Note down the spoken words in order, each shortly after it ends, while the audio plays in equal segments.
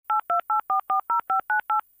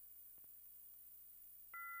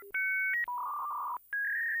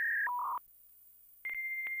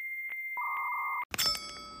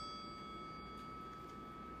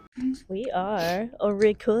We are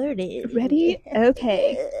recorded. Ready?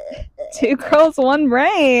 Okay. 2 girls, 1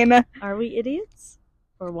 brain. Are we idiots?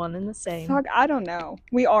 Or one and the same? Fuck, I don't know.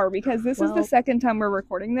 We are, because this is the second time we're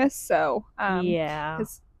recording this, so... yeah.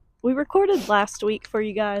 We recorded last week for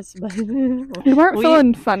you guys, but... we weren't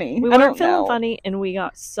feeling funny. We weren't feeling funny, and we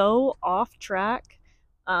got so off track.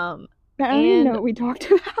 I don't even know what we talked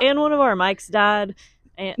about. And one of our mics died.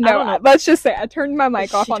 And no, let's just say I turned my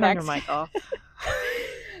mic off on accident. She turned her mic off.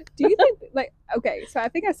 Do you think, like, okay, so I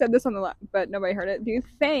think I said this on the last, but nobody heard it. Do you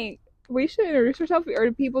think we should introduce ourselves, or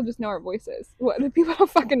do people just know our voices? What, the people don't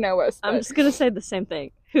fucking know us. I'm just gonna say the same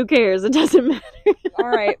thing. Who cares? It doesn't matter. All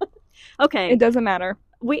right. Okay. It doesn't matter.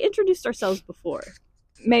 We introduced ourselves before.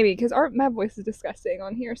 Maybe, because my voice is disgusting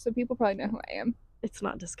on here, so people probably know who I am. It's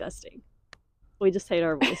not disgusting. We just hate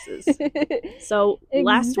our voices. So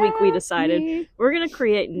last week we decided we're going to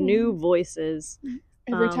create new voices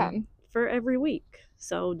every time. For every week.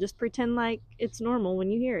 So just pretend like it's normal when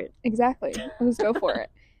you hear it. Exactly. Let's go for it.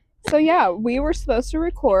 So yeah, we were supposed to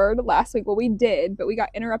record last week. Well, we did, but we got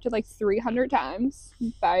interrupted like 300 times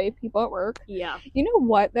by people at work. Yeah. You know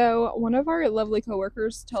what, though? One of our lovely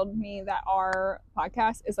coworkers told me that our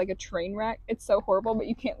podcast is like a train wreck. It's so horrible, but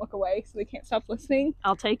you can't look away, so they can't stop listening.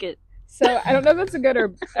 I'll take it. So I don't know if that's a good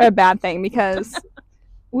or a bad thing, because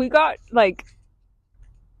we got, like,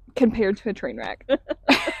 compared to a train wreck.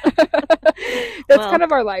 That's kind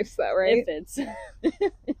of our life, though, right? It fits.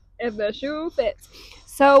 If the shoe fits.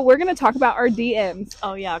 So we're going to talk about our DMs.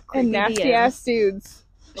 Oh, yeah. And nasty-ass dudes.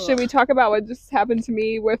 Ugh. Should we talk about what just happened to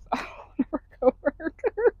me with one of our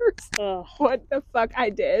coworkers? Ugh. What the fuck I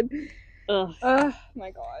did? Ugh. Oh,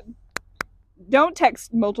 my God. Don't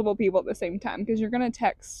text multiple people at the same time, because you're going to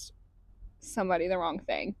text somebody the wrong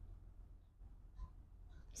thing.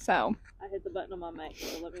 So I hit the button on my mic,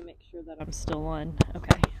 so let me make sure that I'm still on.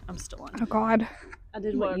 Okay, I'm still on. Oh God, I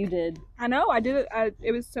did what you did. I know, I did it.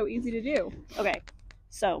 It was so easy to do. Okay,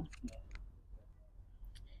 so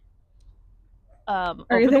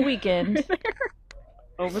over the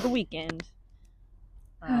weekend,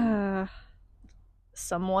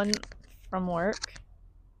 someone from work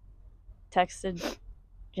texted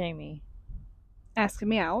Jamie asking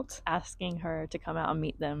me out, asking her to come out and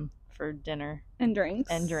meet them for dinner and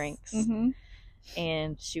drinks. Mm-hmm.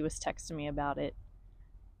 And she was texting me about it,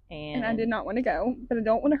 and I did not want to go, but I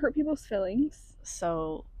don't want to hurt people's feelings.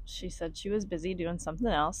 So she said she was busy doing something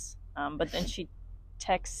else, but then she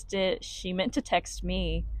meant to text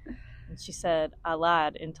me, and she said I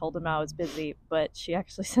lied and told him I was busy, but she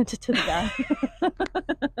actually sent it to the guy.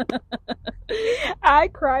 I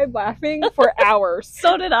cried laughing for hours.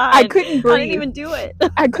 So did I. I couldn't breathe. I didn't even do it.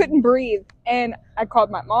 I couldn't breathe. And I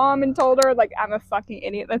called my mom and told her, like, I'm a fucking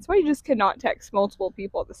idiot. That's why you just cannot text multiple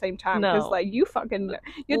people at the same time. Because, like, you have to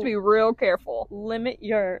be real careful. Limit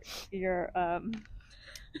your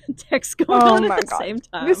text going on at the same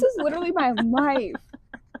time. This is literally my life.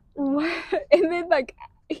 What? And then, like,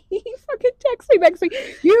 he fucking texts me back saying,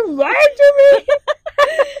 you lied to me.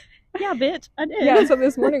 Yeah, bitch, I did. Yeah, so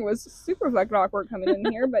this morning was super fucking awkward coming in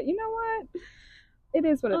here, but you know what? It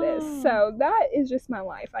is what it is. So that is just my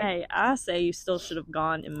life. Hey, I say you still should have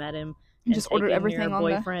gone and met him and just ordered everything your on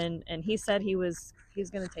boyfriend, and he said he was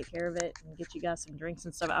gonna take care of it and get you guys some drinks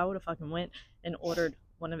and stuff. I would have fucking went and ordered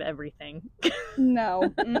one of everything.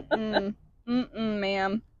 No,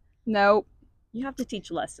 ma'am, nope. You have to teach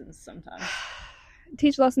lessons sometimes.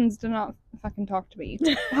 Teach lessons, do not fucking talk to me.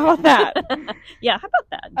 How about that? Yeah, how about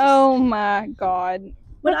that? Oh my God.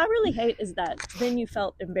 What I really hate is that then you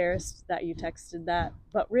felt embarrassed that you texted that,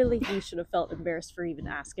 but really you should have felt embarrassed for even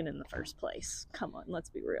asking in the first place. Come on, let's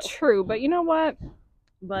be real. True, but you know what?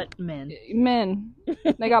 But men,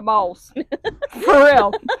 they got balls. For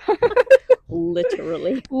real.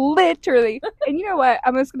 Literally. And you know what?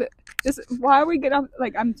 I'm just gonna while we get off,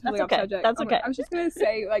 like, I'm totally off subject. That's okay. I was just gonna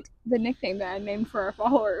say, like, the nickname that I named for our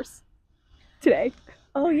followers today.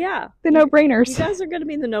 Oh yeah, the no-brainers. You guys are gonna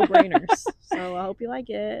be the no-brainers. So I hope you like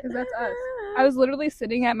it. Because that's us. I was literally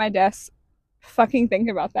sitting at my desk, fucking thinking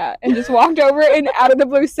about that, and just walked over and out of the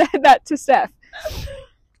blue said that to Steph.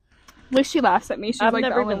 Wish she laughs at me. She's I've like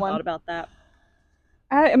never the only even one. thought about that.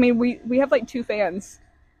 I mean, we have like 2 fans.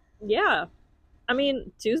 Yeah, I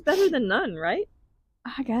mean, 2's better than none, right?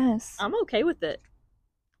 I guess. I'm okay with it.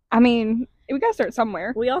 I mean, we gotta start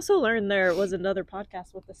somewhere. We also learned there was another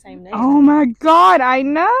podcast with the same name. Oh my God, I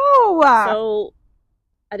know! So,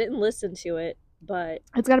 I didn't listen to it, but...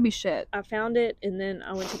 It's gotta be shit. I found it, and then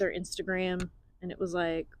I went to their Instagram, and it was,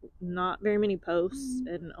 like, not very many posts,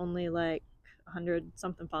 and only, like,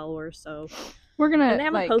 100-something followers, so... We're gonna, and they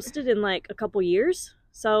haven't posted in, like, a couple years,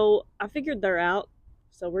 so I figured they're out,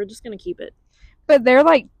 so we're just gonna keep it. But they're,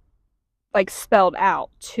 like, like spelled out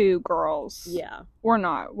 2 girls. Yeah. We're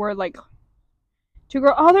not. We're like 2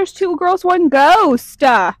 girls. Oh, there's 2 girls, 1 ghost.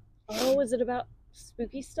 Oh, is it about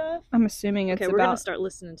spooky stuff? I'm assuming it's okay, we're gonna start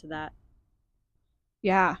listening to that.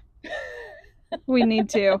 Yeah. We need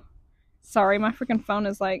to. Sorry, my freaking phone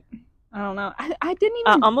is like, I don't know. I didn't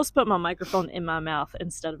even. I almost put my microphone in my mouth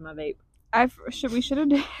instead of my vape. We should have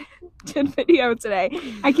did video today.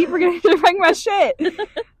 I keep forgetting to bring my shit.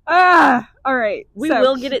 All right. We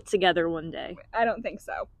will get it together one day. I don't think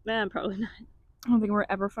so. Man, probably not. I don't think we're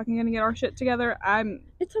ever fucking gonna get our shit together.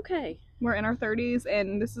 It's okay. We're in our 30s,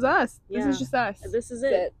 and this is us. Yeah. This is just us. This is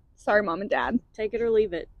it. Sorry, Mom and Dad. Take it or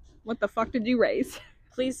leave it. What the fuck did you raise?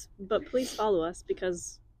 Please follow us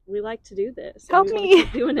because we like to do this. Help me.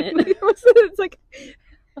 Keep doing it. It's like,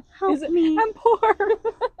 help me. I'm poor.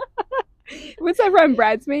 What's that from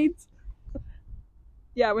Bridesmaids?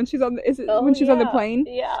 Yeah, when she's on the on the plane?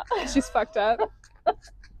 Yeah. She's fucked up.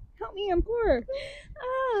 Help me, I'm poor.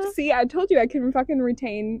 See, I told you I can fucking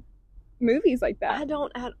retain movies like that. I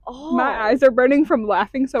don't at all. My eyes are burning from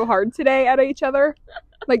laughing so hard today at each other.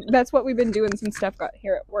 Like, that's what we've been doing since Steph got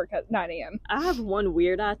here at work at 9 a.m. I have one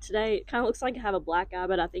weird eye today. It kind of looks like I have a black eye,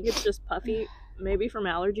 but I think it's just puffy. Maybe from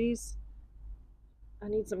allergies. I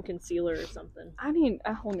need some concealer or something. I need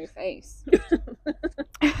a whole new face.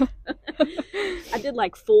 I did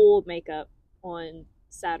like full makeup on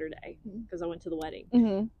Saturday because I went to the wedding.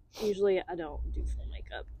 Mm-hmm. Usually I don't do full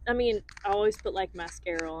makeup. I mean, I always put like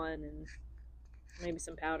mascara on and maybe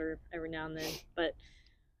some powder every now and then, but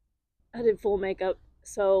I did full makeup.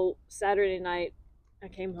 So Saturday night I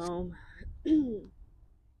came home,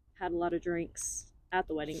 had a lot of drinks at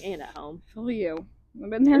the wedding and at home. Feel you. I've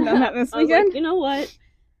been there, done that this I was weekend. like, you know what?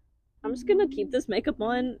 I'm just gonna keep this makeup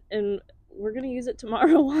on and we're gonna use it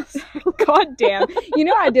tomorrow also. God damn. You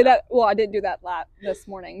know, I did that. Well, I didn't do that this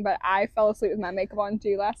morning, but I fell asleep with my makeup on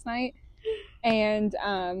too last night, and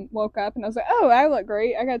woke up and I was like, oh, I look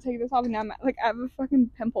great. I gotta take this off, and now I have a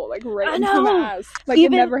fucking pimple like right into my eyes. Like,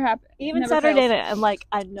 it never happened. Even Saturday night, I'm like,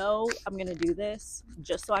 I know I'm gonna do this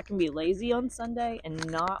just so I can be lazy on Sunday and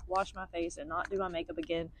not wash my face and not do my makeup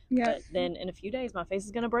again. Yeah. But then in a few days, my face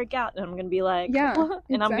is gonna break out, and I'm gonna be like, yeah, what?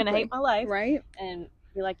 And I'm gonna hate my life, right? And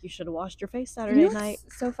be like, you should have washed your face Saturday night.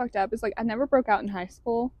 So fucked up. It's like I never broke out in high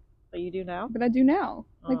school. But you do now? But I do now.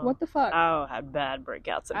 Like, what the fuck? I had bad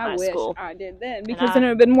breakouts in high wish school. I did then, because then it would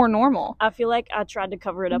have been more normal. I feel like I tried to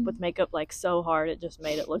cover it up with makeup like so hard, it just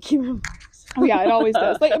made it look even worse. Oh yeah, it always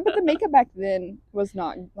does. Like, but the makeup back then was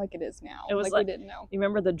not like it is now. It was like we didn't know. You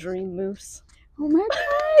remember the Dream Mousse? Oh my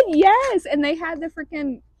god, yes! And they had the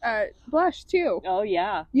freaking blush too. Oh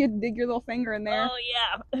yeah. You had to dig your little finger in there. Oh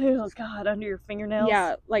yeah. Oh god, under your fingernails.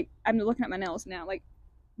 Yeah, like I'm looking at my nails now. Like,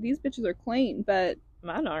 these bitches are clean, but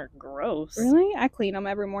mine aren't gross. Really? I clean them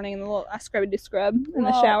every morning I scrub in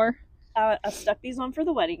the shower. I stuck these on for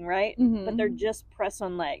the wedding, right? Mm-hmm. But they're just press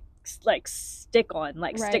on like stick on,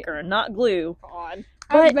 like right. Sticker, not glue. God.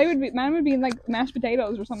 But mine would be like mashed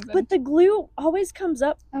potatoes or something. But the glue always comes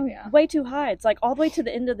up way too high. It's like all the way to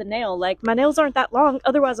the end of the nail. Like, my nails aren't that long,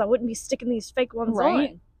 otherwise I wouldn't be sticking these fake ones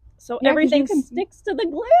on. So everything sticks to the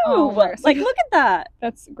glue. Oh, like, look at that.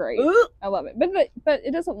 That's great. I love it. But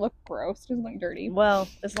it doesn't look gross. It doesn't look dirty. Well,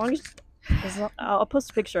 as long as I'll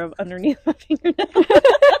post a picture of underneath my fingernail.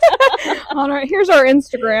 All right, here's our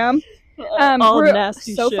Instagram. We're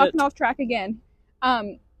nasty so shit. fucking off track again.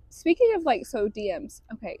 Speaking of DMs.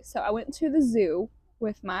 Okay, so I went to the zoo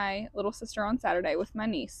with my little sister on Saturday with my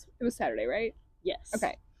niece. It was Saturday, right? Yes.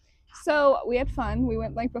 Okay. So we had fun. We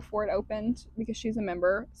went before it opened because she's a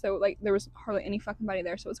member. So there was hardly any fucking body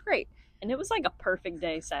there. So it was great. And it was like a perfect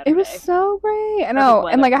day Saturday. It was so great. I know.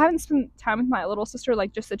 And I haven't spent time with my little sister,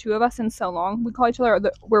 just the two of us, in so long. We call each other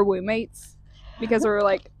we're roommates because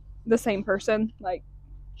we're the same person.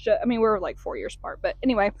 We're 4 years apart. But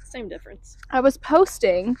anyway. Same difference. I was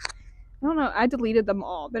posting. I don't know. I deleted them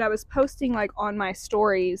all. But I was posting on my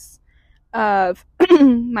stories of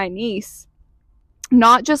my niece.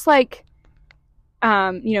 Not just me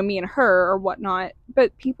and her or whatnot,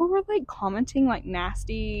 but people were commenting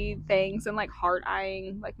nasty things and heart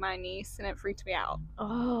eyeing my niece, and it freaked me out.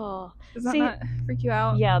 Oh, does that not freak you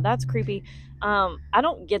out? Yeah, that's creepy. I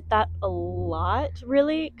don't get that a lot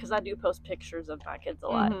really, because I do post pictures of my kids a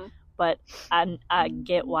lot, but I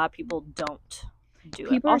get why people don't do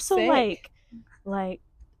people it. Are also, sick.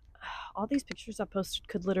 all these pictures I posted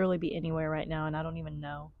could literally be anywhere right now, and I don't even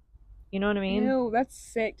know. You know what I mean? Ew, that's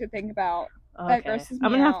sick to think about. Okay. That grosses me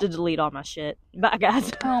I'm gonna out. have to delete all my shit. Bye,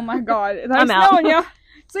 guys. Oh my god. I'm out. Yeah.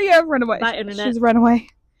 See ya, run away. Bye, internet. She's run away.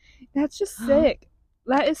 That's just sick.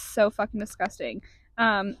 That is so fucking disgusting.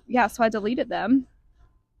 Yeah, so I deleted them.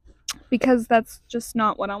 because that's just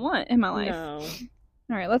not what I want in my life. No.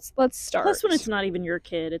 All right, let's start. Plus, when it's not even your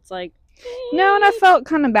kid, it's like no, and I felt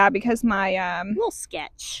kind of bad because my little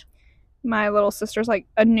sketch. My little sister's like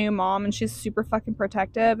a new mom and she's super fucking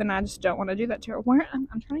protective, and I just don't want to do that to her. Where I'm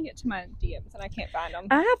trying to get to my DMs and I can't find them.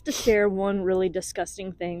 I have to share one really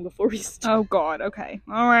disgusting thing before we start. Oh God. Okay.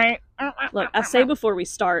 All right. Look, I say before we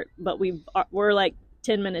start, but we're like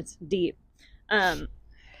 10 minutes deep.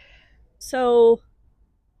 So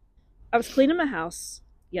I was cleaning my house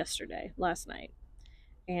last night,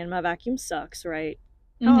 and my vacuum sucks, right?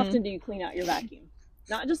 How often do you clean out your vacuum?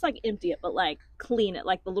 Not just like empty it, but like clean it,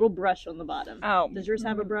 like the little brush on the bottom. Oh. Does yours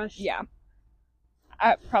have a brush? Yeah.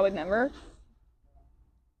 I probably never.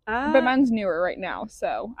 But mine's newer right now,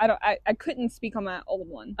 so I couldn't speak on that old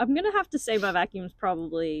one. I'm gonna have to say my vacuum's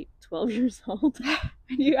probably 12 years old.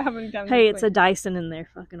 You haven't done. Hey, it's a Dyson and they're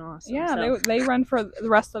fucking awesome. Yeah, so. they run for the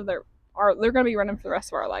rest of they're gonna be running for the rest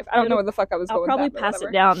of our life. I don't know where the fuck I was going. I'll probably with that, pass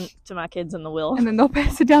it down to my kids in the will, and then they'll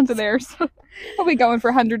pass it down to theirs. I'll be going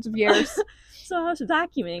for hundreds of years. So I was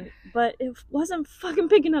vacuuming, but it wasn't fucking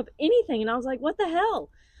picking up anything, and I was like, "What the hell?"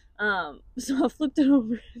 So I flipped it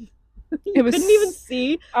over. You couldn't even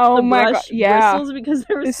see the brush bristles because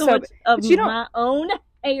there was so much of my own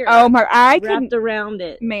hair. Oh my! wrapped around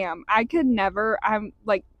it, ma'am. I could never. I'm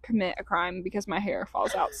like commit a crime because my hair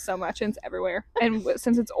falls out so much and it's everywhere. And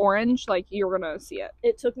since it's orange, like you're gonna see it.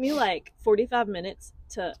 It took me like 45 minutes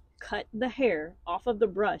to cut the hair off of the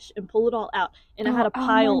brush and pull it all out, and I had a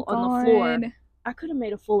pile on the floor. I could have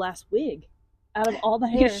made a full ass wig out of all the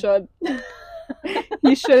hair. You should.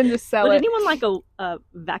 You shouldn't just sell Would it. anyone like a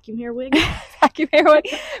vacuum hair wig? Vacuum hair wig.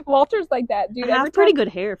 Walter's like that, dude. I have pretty good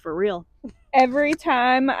hair for real. Every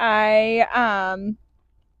time I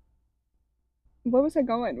what was I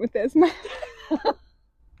going with this?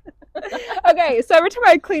 Okay, so every time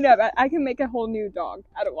I clean up, I can make a whole new dog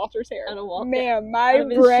out of Walter's hair. Man, my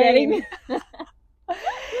brain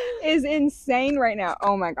is insane right now.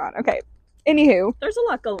 Oh my God. Okay. Anywho, there's a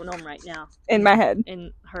lot going on right now in my head,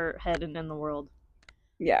 in her head, and in the world.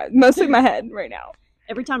 Yeah, mostly my head right now.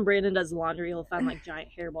 Every time Brandon does laundry, he'll find like giant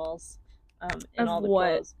hairballs in all the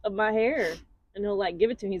clothes of my hair, and he'll like give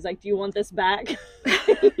it to me. He's like, "Do you want this back?"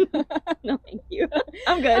 No, thank you.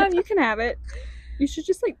 I'm good. You can have it. You should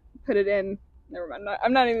just like put it in. Never mind.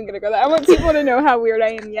 I'm not even gonna go there. I want people to know how weird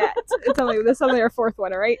I am yet. This is only our fourth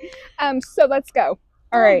one, all right? So let's go.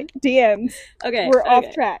 All right, DMs. Okay, we're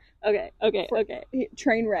off track. Okay.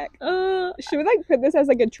 Trainwreck. Should we like put this as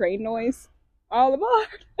like a train noise? All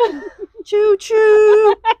aboard. Choo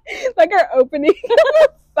choo. Like our opening.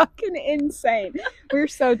 Fucking insane. We're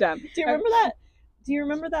so dumb. Do you remember that? Do you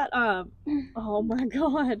remember that? Oh my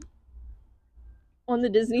God. On the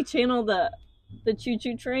Disney Channel, the choo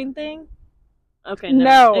choo train thing. Okay.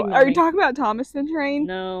 No. Are you talking about Thomas the Train?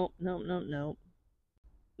 No.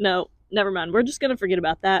 Never mind. We're just gonna forget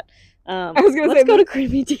about that. I was gonna say, let's go to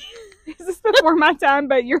Creamy Tea. This is before my time,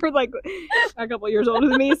 but you're like a couple years older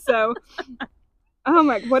than me, so. Oh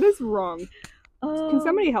my! What is wrong? Can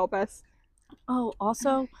somebody help us? Oh,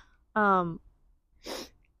 also, never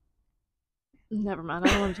mind. I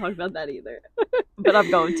don't want to talk about that either. But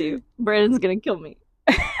I'm going to. Brandon's gonna kill me.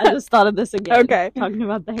 I just thought of this again. Okay. Talking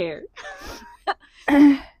about the hair.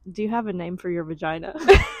 Do you have a name for your vagina?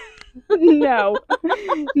 No,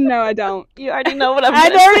 I don't. You already know what I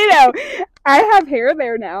already know. I have hair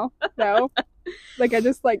there now, though. Like I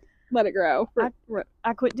just like let it grow.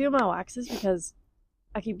 I quit doing my waxes because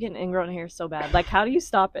I keep getting ingrown hair so bad. Like, how do you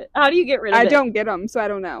stop it? How do you get rid of it? I don't get them, so I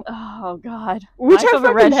don't know. Oh God, which I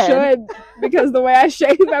fucking should, because the way I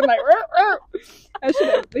shave, I'm like, I should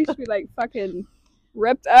at least be like fucking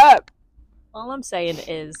ripped up. All I'm saying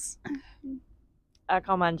is, I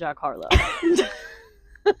call mine Jack Harlow.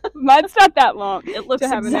 Mine's not that long. It looks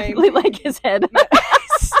exactly like his head.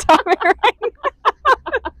 Stop it right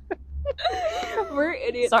now. We're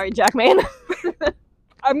idiots. Sorry, Jackman.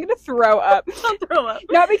 I'm gonna throw up. Don't throw up.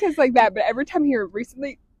 Not because like that, but every time here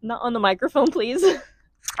recently. Not on the microphone, please.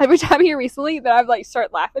 Every time here recently that I've like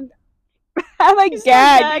start laughing, I like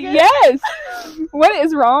gag. Yes. What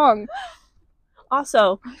is wrong?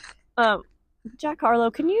 Also, Jack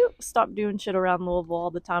Harlow, can you stop doing shit around Louisville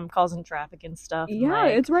all the time, causing traffic and stuff? Yeah,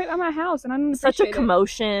 it's right by my house, and I'm such a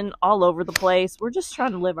commotion all over the place. We're just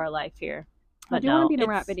trying to live our life here. But I do want to be in a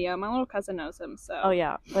rap video. My little cousin knows him, so. Oh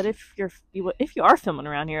yeah, but if you are filming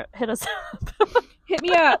around here, hit us up. Hit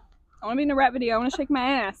me up. I want to be in a rap video. I want to shake my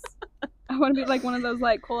ass. I want to be like one of those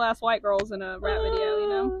like cool ass white girls in a rap video, you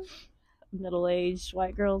know? Middle-aged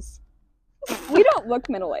white girls. We don't look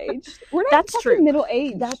middle-aged. We're not. That's true.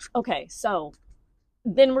 Middle-aged. That's okay. So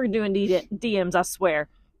then we're doing DMs. I swear.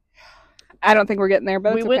 I don't think we're getting there,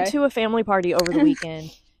 but we it's went okay. to a family party over the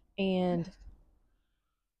weekend, and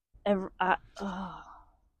I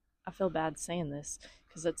feel bad saying this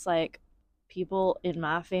because it's like people in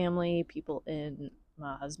my family, people in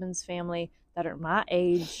my husband's family that are my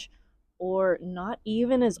age or not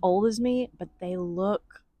even as old as me, but they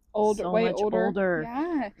look Older, so way much older.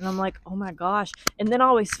 Yeah. And I'm like, oh my gosh. And then I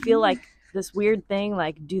always feel like this weird thing,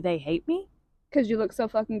 like, do they hate me? Because you look so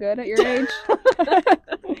fucking good at your age.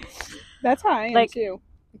 That's how I am, Like, too.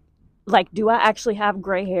 Like, do I actually have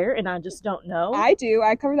gray hair and I just don't know? I do.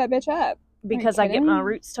 I cover that bitch up. Because I get my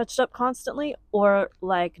roots touched up constantly? Or,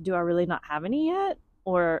 like, do I really not have any yet?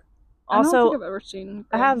 Or, also, I don't think I've ever seen.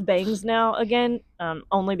 I have bangs now again,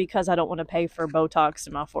 only because I don't want to pay for Botox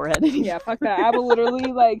in my forehead anymore. Yeah, fuck that. I will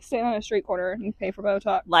literally, like, stand on a street corner and pay for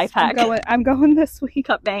Botox. Life hack. I'm going this week.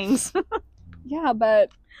 Cut bangs. Yeah, but,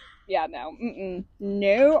 yeah, no. Mm-mm.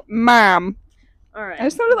 No, mom. All right. I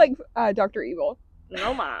just sounded like Dr. Evil.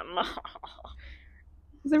 No, mom.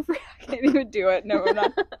 I can't even do it. No, I'm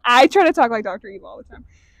not. I try to talk like Dr. Evil all the time.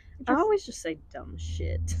 I always just say dumb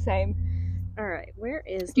shit. Same. All right, where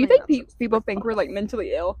is... Do you think people think we're, like,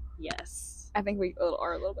 mentally ill? Yes. I think we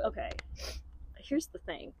are a little bit. Okay. Here's the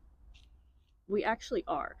thing. We actually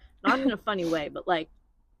are. Not in a funny way, but, like...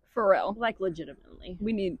 For real. Like, legitimately.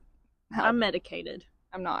 We need help. I'm medicated.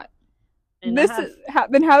 I'm not. And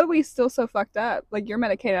then how are we still so fucked up? Like, you're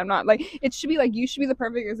medicated, I'm not. Like, it should be like you should be the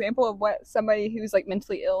perfect example of what somebody who's like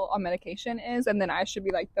mentally ill on medication is, and then I should be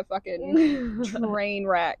like the fucking train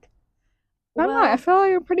wreck. I don't know. I feel like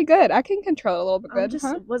you're pretty good. I can control it a little bit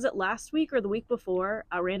good. Was it last week or the week before?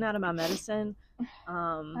 I ran out of my medicine.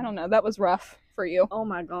 I don't know. That was rough for you. Oh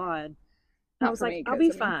my god. Not I was like, I'll be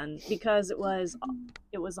fine because it was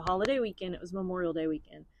a holiday weekend. It was Memorial Day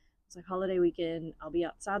weekend. It's like holiday weekend. I'll be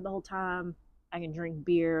outside the whole time. I can drink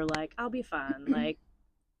beer. Like, I'll be fine. Like,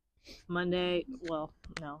 Monday, well,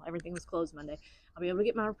 no, everything was closed Monday. I'll be able to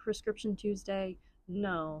get my prescription Tuesday.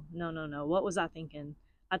 No. What was I thinking?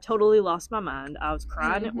 I totally lost my mind. I was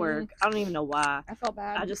crying at work. I don't even know why. I felt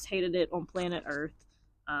bad. I just hated it on planet Earth.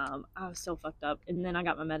 I was so fucked up. And then I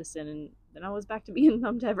got my medicine, and then I was back to being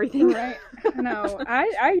numb to everything. Right. I know.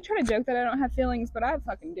 I try to joke that I don't have feelings, but I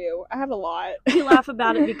fucking do. I have a lot. You laugh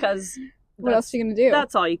about it because... What else are you going to do?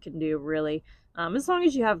 That's all you can do, really. As long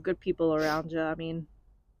as you have good people around you, I mean...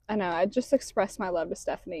 I know. I just expressed my love to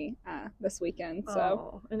Stephanie this weekend, so...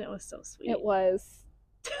 Oh, and it was so sweet. It was.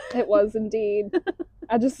 It was indeed.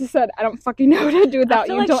 I just said, I don't fucking know what to do without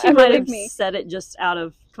you. Like don't ever leave me. Said it just out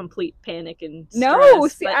of complete panic and stress. No,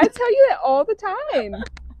 see, I tell you that all the time.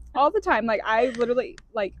 All the time. Like, I literally,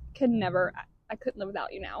 like, can never... I couldn't live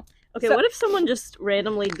without you now. Okay, so, what if someone just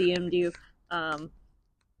randomly DM'd you on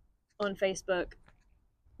Facebook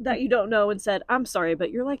that you don't know and said, I'm sorry,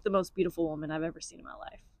 but you're like the most beautiful woman I've ever seen in my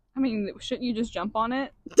life? I mean, shouldn't you just jump on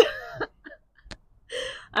it?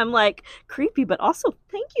 I'm like, creepy, but also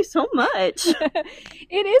thank you so much.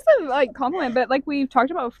 It is a like compliment, but like we've talked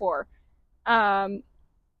about before,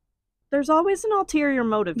 there's always an ulterior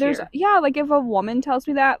motive here. Yeah, like if a woman tells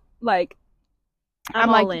me that, like I'm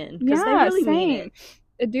all like, in because they really mean it.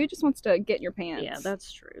 A dude just wants to get in your pants. Yeah, that's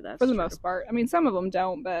true. That's for the most part. I mean, some of them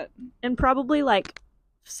don't, but and probably like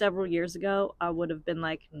several years ago, I would have been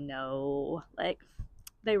like, no, like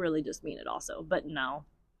they really just mean it also. But no,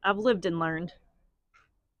 I've lived and learned.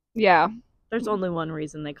 Yeah. There's only one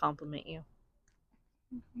reason they compliment you.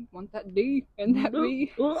 Want that D and that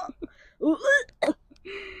B.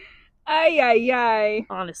 Ay.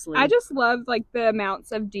 Honestly. I just love like the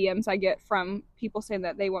amounts of DMs I get from people saying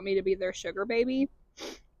that they want me to be their sugar baby.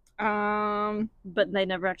 But they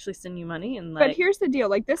never actually send you money and like. But here's the deal,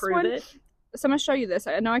 like this one. It. So I'm gonna show you this.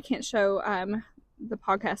 I know I can't show the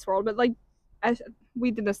podcast world, but like we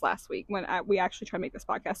did this last week when we actually tried to make this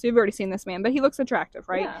podcast. So you've already seen this man, but he looks attractive,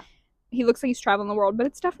 right? Yeah. He looks like he's traveling the world, but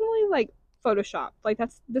it's definitely like Photoshop. Like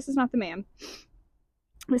this is not the man.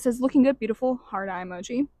 It says, looking good, beautiful, heart eye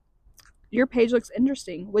emoji. Your page looks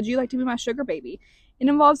interesting. Would you like to be my sugar baby? It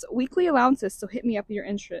involves weekly allowances, so hit me up with your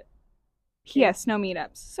interest. P.S. No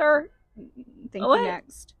meetups. Sir, thank you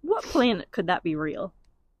next. What planet could that be real?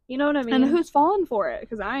 You know what I mean? And who's falling for it?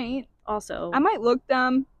 Because I ain't. Also. I might look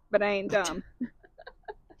dumb, but I ain't dumb.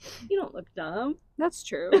 You don't look dumb. That's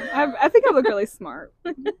true. I think I look really smart.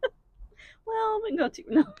 Well, we can go to...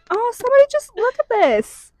 No. Oh, somebody just look at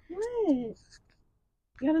this. What?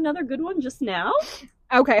 You got another good one just now?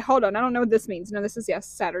 Okay, hold on. I don't know what this means. No, this is, yes,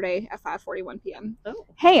 Saturday at 5:41 p.m. Oh.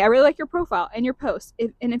 Hey, I really like your profile and your post.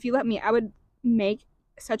 If you let me, I would make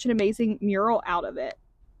such an amazing mural out of it.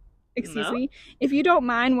 Excuse No. me. If you don't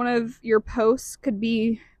mind, one of your posts could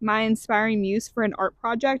be my inspiring muse for an art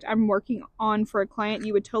project I'm working on for a client.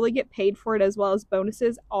 You would totally get paid for it as well as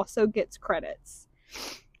bonuses. Also gets credits.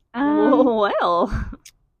 Well,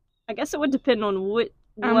 I guess it would depend on what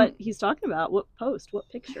he's talking about. What post? What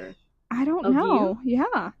picture? I don't Of know.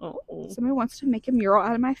 Yeah. Oh. Somebody wants to make a mural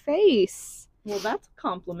out of my face. Well, that's a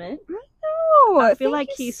compliment. Oh, I feel thank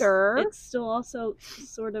like you, sir. It's still also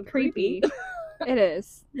sort of Creepy. creepy. It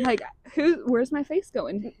is. Like, where's my face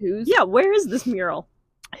going? Yeah, where is this mural?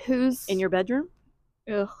 Who's In your bedroom?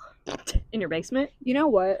 Ugh. In your basement? You know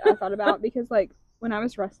what I thought about? Because, like, when I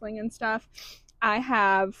was wrestling and stuff, I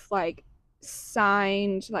have, like,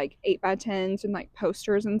 signed, like, 8x10s and, like,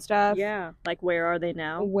 posters and stuff. Yeah. Like, where are they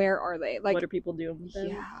now? Where are they? Like, what are people doing with them?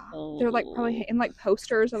 yeah. Oh. They're, like, probably in, like,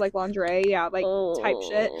 posters or, like, lingerie. Yeah, like, type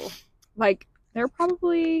shit. Like, they're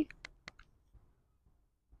probably...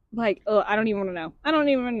 Like, I don't even want to know. I don't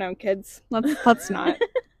even want to know, kids. Let's not.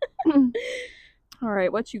 All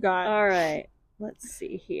right, what you got? All right. Let's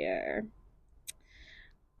see here.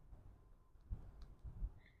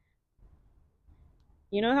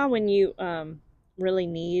 You know how when you really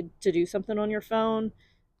need to do something on your phone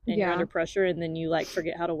and you're under pressure and then you like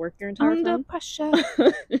forget how to work your entire Under phone? pressure.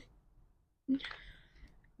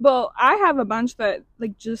 Well, I have a bunch that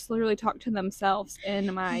like just literally talk to themselves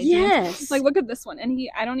in my Yes. Like, look at this one, and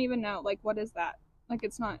I don't even know, like, what is that? Like,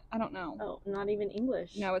 it's not. I don't know. Oh, not even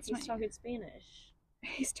English. No, it's He's not. talking Spanish.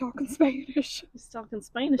 He's talking Spanish. He's talking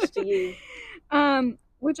Spanish to you.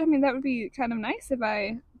 Which I mean, that would be kind of nice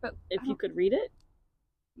but if you could read it.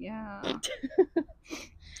 Yeah.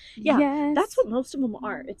 Yeah. Yes. That's what most of them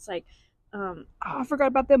are. It's like, Oh, I forgot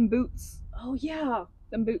about them boots. oh yeah,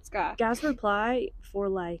 Them boots guy. guys reply for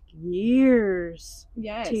like years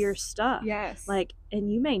Yes. to your stuff. Yes. Like,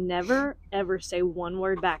 and you may never ever say one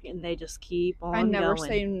word back, and they just keep on I never going.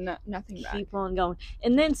 say nothing back. Keep on going.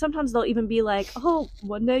 And then sometimes they'll even be like, oh,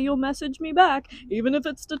 one day you'll message me back, even if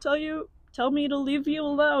it's to tell me to leave you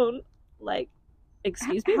alone. Like,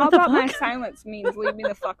 excuse me, How what the about my fuck? silence means leave me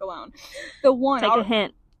the fuck alone? The one. Take a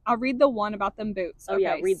hint. I'll read the one about them boots. Oh,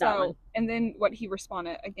 yeah, read that one. And then what he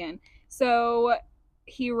responded again. So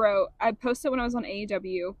he wrote, I posted when I was on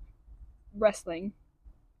AEW wrestling.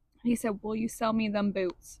 He said, will you sell me them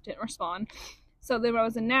boots? Didn't respond. So then when I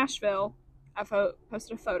was in Nashville, I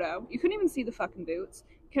posted a photo. You couldn't even see the fucking boots.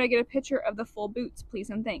 Can I get a picture of the full boots, please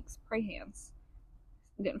and thanks? Pray hands.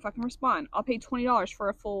 Didn't fucking respond. I'll pay $20 for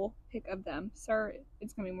a full pic of them. Sir,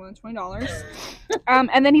 it's gonna be more than $20.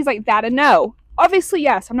 And then he's like, that a no. Obviously,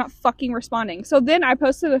 yes. I'm not fucking responding. So then I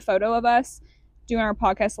posted a photo of us doing our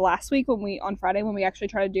podcast last week on Friday when we actually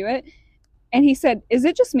tried to do it. And he said, is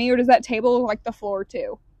it just me or does that table look like the floor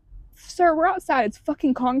too? Sir, we're outside. It's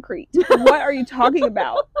fucking concrete. What are you talking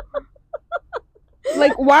about?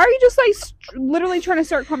 Like, why are you just like literally trying to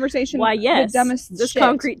start a conversation? Why, yes, the dumbest this shit.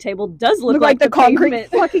 concrete table does look like the concrete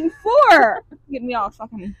pavement. fucking floor. Get me all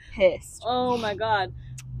fucking pissed. Oh my god.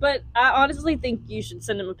 But I honestly think you should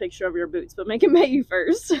send him a picture of your boots, but make him pay you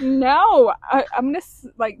first. No, I'm gonna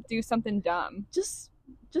like do something dumb. Just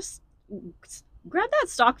grab that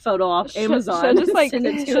stock photo off Amazon. Should just like send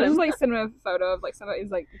it to should him. just like send him a photo of like somebody's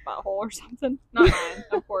like butthole or something. Not mine,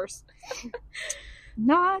 of course.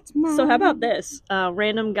 Not mine. So how about this?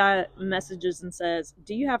 Random guy messages and says,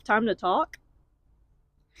 "Do you have time to talk?"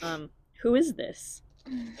 Who is this?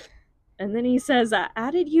 And then he says, I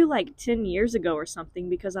added you like 10 years ago or something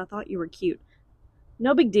because I thought you were cute.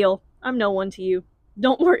 No big deal. I'm no one to you.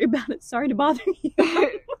 Don't worry about it. Sorry to bother you.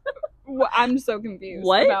 Well, I'm so confused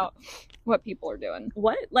about what people are doing.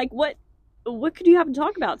 What? Like, what could you have to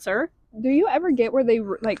talk about, sir? Do you ever get where they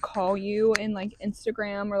like call you in like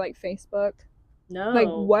Instagram or like Facebook? No. Like,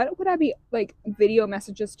 what would I be like video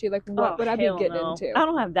messages to? Like, what would I be getting into? I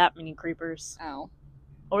don't have that many creepers. Oh.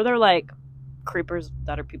 Or they're like creepers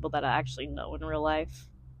that are people that I actually know in real life.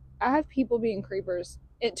 I have people being creepers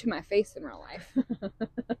to my face in real life.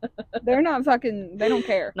 They're not fucking, they don't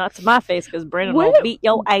care. Not to my face, because Brandon will beat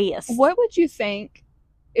your ass. What would you think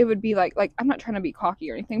it would be like? Like, I'm not trying to be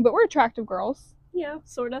cocky or anything, but we're attractive girls. Yeah,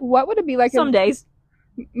 sort of. What would it be like? Some days.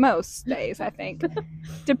 Most days, I think. And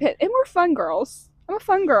we're fun girls. I'm a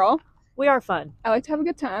fun girl. We are fun. I like to have a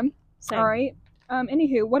good time. Same. All right.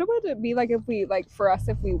 Anywho, what would it be like if we, like, for us,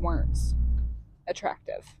 if we weren't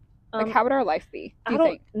attractive? Like, how would our life be? Do you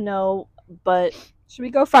think? I don't know, but Should we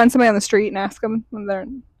go find somebody on the street and ask them when they're...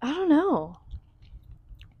 I don't know.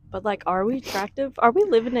 But, like, are we attractive? Are we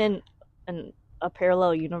living in a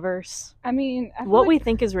parallel universe? I mean... I feel What like... we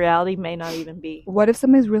think is reality may not even be. What if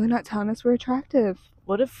somebody's really not telling us we're attractive?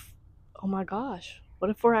 What if... Oh, my gosh. What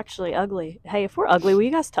if we're actually ugly? Hey, if we're ugly, will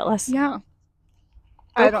you guys tell us? Yeah.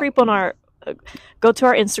 creep on our go to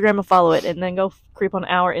our Instagram and follow it, and then go creep on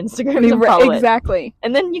our Instagram and follow it. Exactly.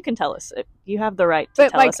 And then you can tell us. You have the right to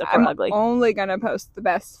tell us if we're ugly. I'm only gonna post the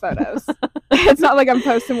best photos. It's not like I'm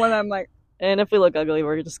posting one that I'm like, and if we look ugly,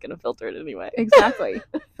 we're just gonna filter it anyway. Exactly.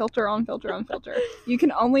 Filter on filter on filter. You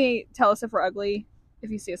can only tell us if we're ugly if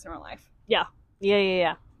you see us in real life. Yeah.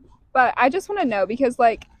 But I just want to know, because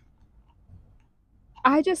like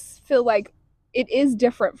I just feel like it is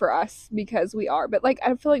different for us because we are, but like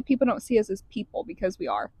I feel like people don't see us as people because we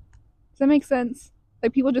are. Does that make sense?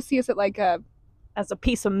 Like people just see us as a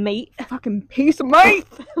piece of meat. Fucking piece of meat.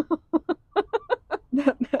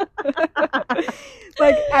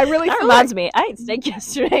 Like I really that feel reminds me, I ate steak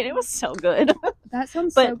yesterday and it was so good. That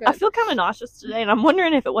sounds but so good. I feel kind of nauseous today, and I'm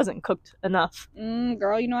wondering if it wasn't cooked enough.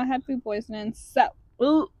 Girl, you know I had food poisoning, so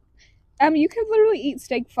ooh. You could literally eat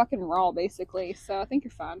steak fucking raw, basically. So I think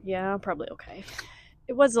you're fine. Yeah, probably okay.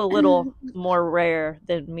 It was a little more rare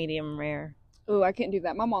than medium rare. Ooh, I can't do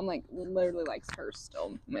that. My mom literally likes hers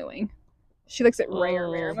still mooing. She likes it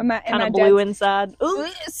rare. Kind of blue inside. Ooh,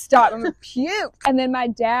 stop! I'm gonna puke. And then my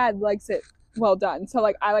dad likes it well done. So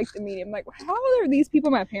like I like the medium. Like, how are these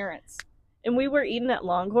people my parents? And we were eating at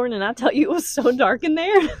Longhorn, and I tell you, it was so dark in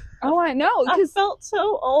there. Oh, I know. I felt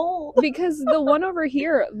so old. Because the one over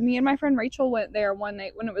here, me and my friend Rachel went there one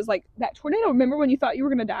night when it was like that tornado. Remember when you thought you were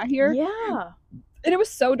gonna die here? Yeah. And it was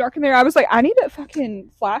so dark in there. I was like, I need a fucking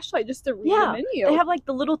flashlight just to read the menu. They have like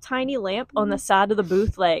the little tiny lamp on the side of the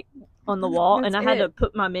booth, like on the wall, and I had to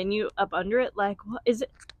put my menu up under it. Like, what is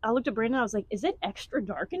it? I looked at Brandon. I was like, "Is it extra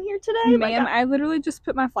dark in here today?" Ma'am, I literally just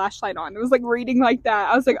put my flashlight on. It was like reading like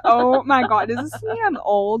that. I was like, "Oh my god, does this mean I'm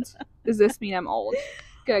old? Does this mean I'm old?"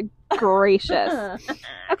 Good gracious.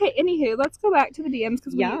 Okay, anywho, let's go back to the DMs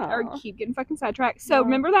because we keep getting fucking sidetracked. So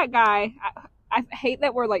remember that guy? I hate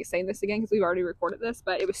that we're like saying this again because we've already recorded this,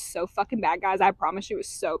 but it was so fucking bad, guys. I promise you, it was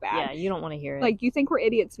so bad. Yeah, you don't want to hear it. Like, you think we're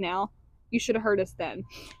idiots now? You should have heard us then.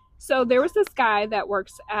 So there was this guy that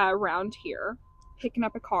works around here picking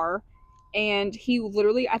up a car, and he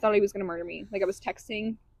literally, I thought he was going to murder me. Like, I was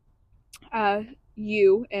texting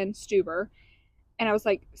you and Stuber, and I was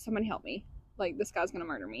like, somebody help me. Like, this guy's going to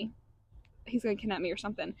murder me. He's going to kidnap me or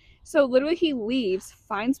something. So literally he leaves,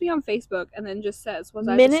 finds me on Facebook, and then just says,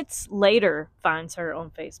 minutes later finds her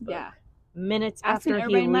on Facebook. Yeah. Minutes after he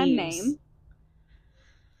leaves. My name.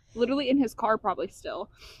 Literally in his car probably still.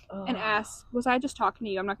 And asks, was I just talking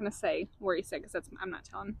to you? I'm not going to say where he said, because I'm not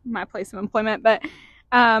telling my place of employment. But,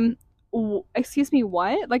 excuse me,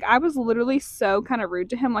 what? Like, I was literally so kind of rude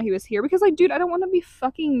to him while he was here. Because, like, dude, I don't want to be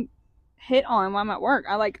fucking hit on while I'm at work.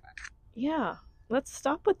 Yeah. Let's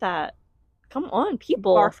stop with that. Come on,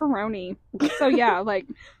 people. Barfaroni. So, yeah, like,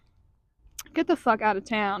 get the fuck out of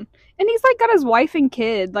town. And he's, like, got his wife and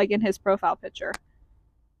kid, like, in his profile picture.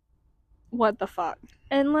 What the fuck?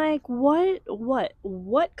 And, like, what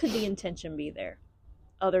could the intention be there?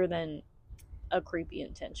 Other than a creepy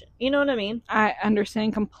intention. You know what I mean? I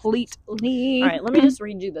understand completely. All right, let me just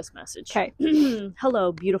read you this message. Okay.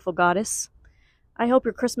 Hello, beautiful goddess. I hope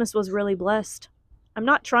your Christmas was really blessed. I'm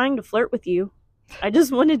not trying to flirt with you. I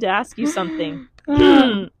just wanted to ask you something.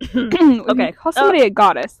 Okay. Call somebody a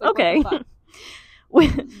goddess. Like, okay.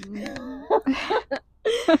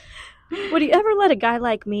 Would you ever let a guy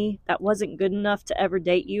like me that wasn't good enough to ever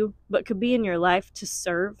date you, but could be in your life to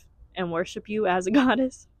serve and worship you as a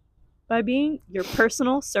goddess? By being your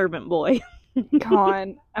personal servant boy.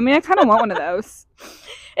 God. I mean, I kind of want one of those.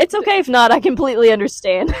 It's okay if not. I completely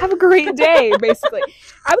understand. Have a great day, basically.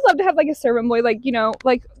 I would love to have, like, a servant boy, like, you know,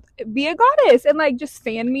 like, be a goddess and, like, just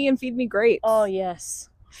fan me and feed me grapes. Oh, yes.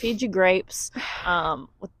 Feed you grapes.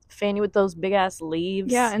 Fan you with those big-ass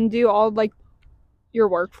leaves. Yeah, and do all, like, your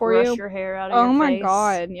work for you. Brush your hair out of your face. Oh, my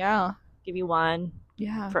God, yeah. Give you wine.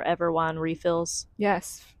 Yeah. Forever wine refills.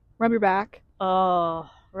 Yes. Rub your back. Oh,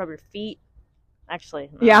 rub your feet. Actually.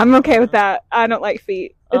 Yeah, I'm okay with that. I don't like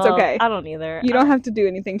feet. It's okay. I don't either. You don't have to do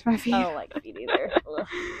anything to my feet. I don't like feet either.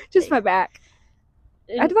 Just my back.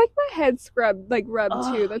 I'd like my head scrubbed, like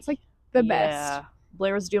rubbed too. That's like the best. Yeah.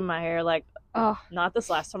 Blair was doing my hair like, oh, not this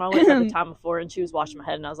last time I went, but the time before, and she was washing my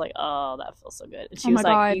head, and I was like, oh, that feels so good. And she was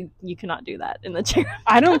like, you cannot do that in the chair.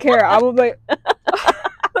 I don't care. I will like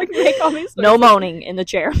make all these. No moaning in the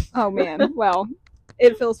chair. Oh man. Well,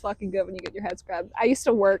 it feels fucking good when you get your head scrubbed. I used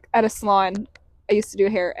to work at a salon. I used to do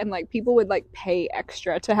hair, and like people would like pay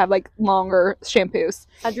extra to have like longer shampoos.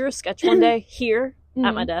 I drew a sketch one day here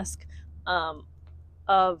at my desk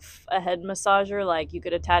of a head massager, like you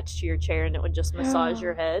could attach to your chair and it would just massage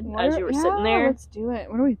your head as you were sitting there. Let's do it.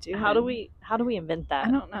 What do we do? How do we invent that?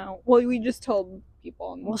 I don't know. Well, we just told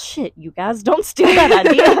people. Well, shit, you guys don't steal that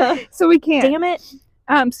idea. So we can't. Damn it.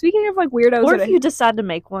 Speaking of like weirdos, Or if you decide to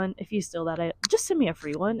make one, if you steal that, just send me a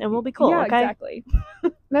free one and we'll be cool. yeah, okay, exactly.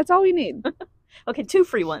 That's all we need. Okay, 2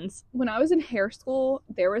 free ones. When I was in hair school,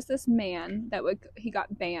 there was this man that he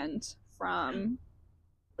got banned from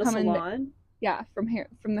The salon.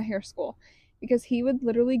 from the hair school, because he would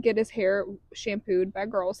literally get his hair shampooed by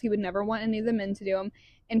girls. He would never want any of the men to do them,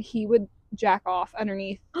 and he would jack off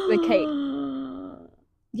underneath the cape.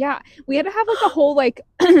 Yeah, we had to have like a whole like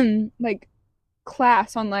like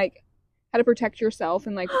class on like how to protect yourself,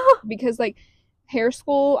 and like because like hair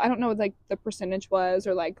school, I don't know what like the percentage was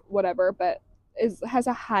or like whatever, but has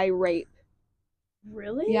a high rate.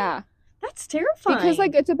 Really? Yeah. That's terrifying. Because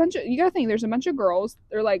like it's a bunch of, you gotta think, there's a bunch of girls,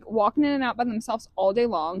 they're like walking in and out by themselves all day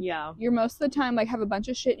long. Yeah. You're most of the time like have a bunch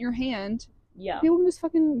of shit in your hand. Yeah. People can just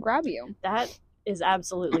fucking grab you. That is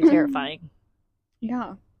absolutely terrifying.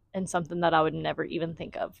 Yeah. And something that I would never even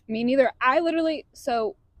think of. Me neither. I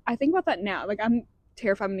think about that now. Like I'm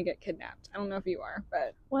terrified I'm gonna get kidnapped. I don't know if you are,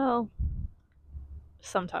 but Well,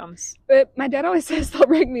 sometimes. But my dad always says they'll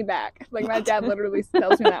bring me back. Like my dad literally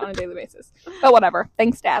tells me that on a daily basis. But whatever.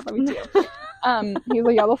 Thanks, Dad. Let me too. He's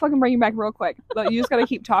like, yeah, they'll fucking bring you back real quick. But you just gotta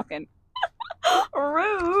keep talking.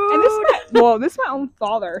 Rude. And this is my own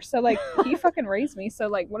father. So like he fucking raised me. So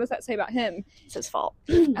like what does that say about him? It's his fault.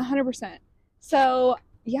 100%. So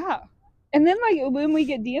yeah. And then like when we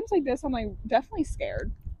get DMs like this, I'm like definitely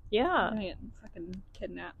scared. Yeah. I get fucking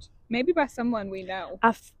kidnapped. Maybe by someone we know.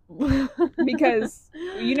 Because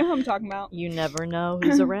you know who I'm talking about. You never know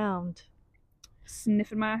who's around.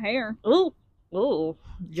 Sniffing my hair. Ooh. Ooh.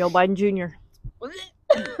 Joe Biden Jr.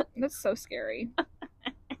 That's so scary.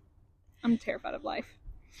 I'm terrified of life.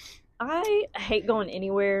 I hate going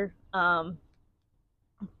anywhere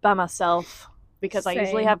by myself because I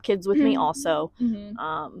usually have kids with me also.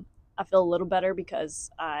 Mm-hmm. I feel a little better because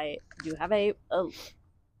I do have a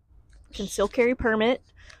concealed carry permit.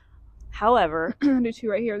 However, I do too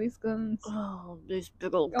right here. These guns. Oh, these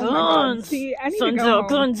big old Oh my God. guns. See, I need Sun's to go out, home.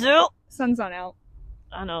 guns out. Sun's not out.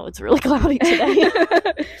 I know, it's really cloudy today.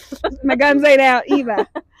 My guns ain't out either.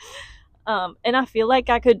 And I feel like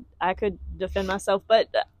I could defend myself, but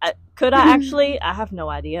could I actually? I have no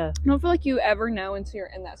idea. I don't feel like you ever know until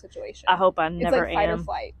you're in that situation. I hope I never it's like fight am. or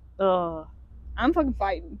flight. Oh, I'm fucking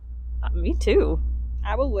fighting. Me too.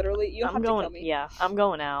 I will literally. You'll have to kill me. Yeah, I'm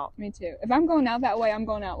going out. Me too. If I'm going out that way, I'm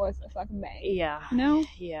going out with a fucking bang. Yeah. No.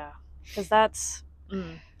 Yeah, because that's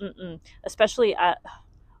especially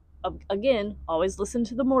again, always listen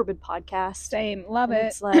to the Morbid podcast. Same. Love it.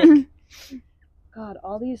 It's like, God,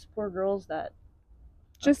 all these poor girls that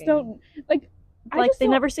just don't like they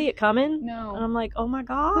never see it coming. No. And I'm like, oh my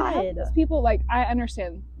God. These people, like, I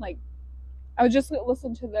understand. Like, I was just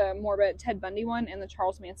listening to the Morbid Ted Bundy one and the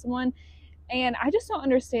Charles Manson one, and I just don't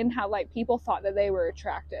understand how like people thought that they were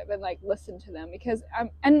attractive and like listened to them, because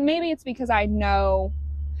and maybe it's because I know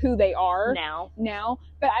who they are now,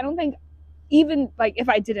 but I don't think, even like if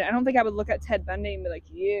I didn't, I don't think I would look at Ted Bundy and be like,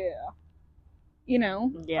 yeah. You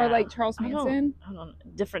know? Yeah. Or like Charles Manson. I don't know.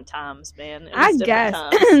 Different times, man. I guess.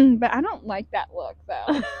 But I don't like that look,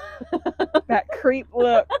 though. That creep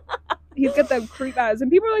look. He's got the creep eyes.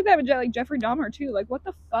 And people are like that with like Jeffrey Dahmer, too. Like, what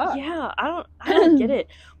the fuck? Yeah, I don't get it.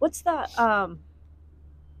 What's that,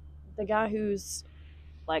 the guy who's,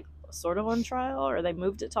 like, sort of on trial, or they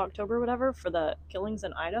moved it to October or whatever, for the killings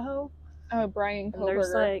in Idaho? Oh, Brian Koberger. And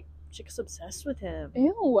there's, like, chicks obsessed with him.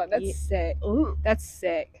 Ew, that's sick. Ooh. That's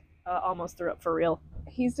sick. Almost threw up for real.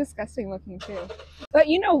 He's disgusting looking too. But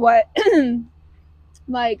you know what?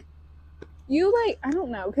 Like, I don't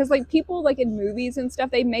know, because like people like in movies and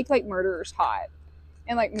stuff, they make like murderers hot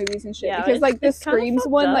in like movies and shit. Yeah, because like the Screams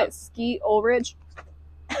one, like Skeet Ulrich,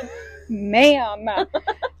 ma'am.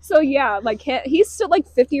 So yeah, like he's still like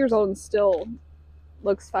 50 years old and still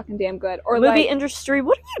looks fucking damn good. Or movie like, industry,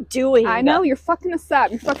 what are you doing? I know, you're fucking us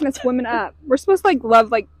up. You're fucking us women up. We're supposed to like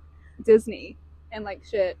love like Disney and like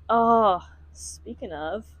shit. Oh, speaking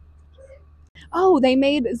of, they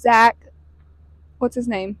made Zach. What's his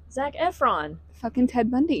name? Zac Efron. Fucking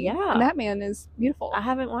Ted Bundy. Yeah. And that man is beautiful. I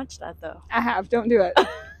haven't watched that though. I have. Don't do it.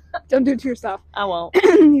 Don't do it to yourself. I won't.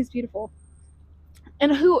 He's beautiful.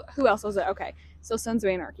 And who else was it? Okay. So Sons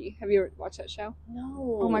of Anarchy. Have you ever watched that show?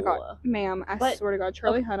 No. Oh my God. Ma'am, I swear to God.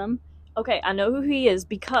 Charlie Hunnam. Okay, I know who he is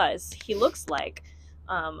because he looks like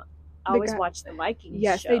I always watch the Vikings show.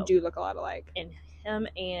 Yes, they do look a lot alike. And him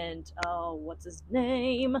and what's his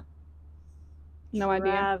name? No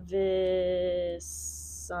idea. Travis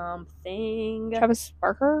something. Travis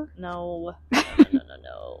Barker? No.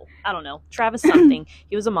 No. I don't know. Travis something.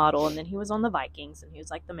 He was a model, and then he was on the Vikings, and he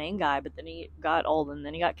was like the main guy, but then he got old, and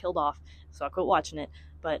then he got killed off, so I quit watching it.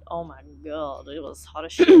 But oh my God, it was hot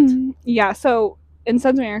as shit. Yeah, so in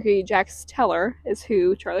Sons of Anarchy, Jax Teller is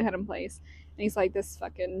who Charlie Hunnam plays, and he's like this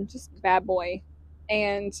fucking just bad boy,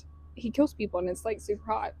 and he kills people, and it's like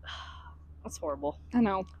super hot. That's horrible. I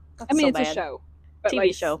know. That's I mean, so it's bad. a show, but TV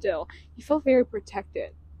like show. still, you feel very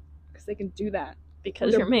protected because they can do that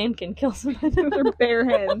Because your man can kill somebody with their bare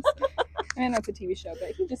hands. I know it's a TV show,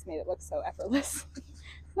 but he just made it look so effortless.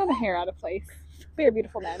 Not a hair out of place. Very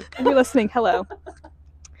beautiful man. If you're listening, hello.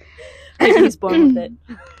 Maybe he's born with it.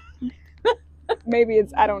 Maybe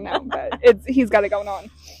it's, I don't know, but he's got it going on.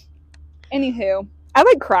 Anywho, I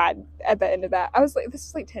like cried at the end of that. I was like, this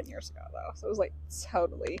is like 10 years ago though, so it was like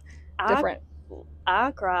totally different.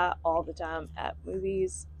 I cry all the time at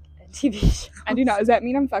movies and TV shows. I do not. Does that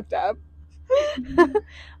mean I'm fucked up?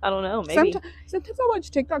 I don't know. Maybe. Sometimes I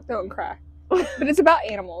watch TikTok though and cry, but it's about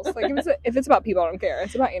animals. Like if it's about people, I don't care.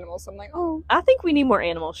 It's about animals. So I'm like, oh. I think we need more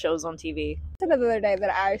animal shows on TV. I said the other day that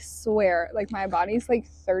I swear, like my body's like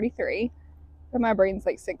 33, but my brain's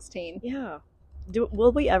like 16. Yeah.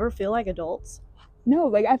 Will we ever feel like adults? No,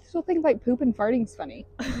 like I still think like poop and farting's funny.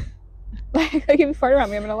 Like if you fart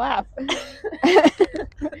around me, I'm gonna laugh. I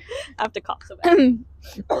have to cough so bad.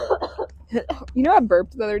 You know, I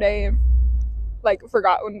burped the other day. Like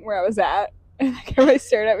forgot where I was at, and like everybody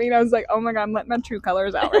stared at me, and I was like, "Oh my god, I'm letting my true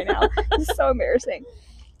colors out right now." It's so embarrassing.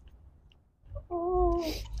 Oh,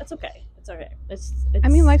 that's okay. It's okay. It's. I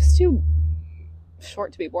mean, life's too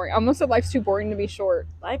short to be boring. I almost said life's too boring to be short.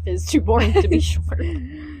 Life is too boring to be short.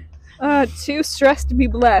 Too stressed to be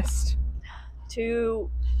blessed.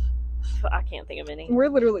 I can't think of any. We're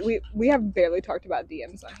literally we have barely talked about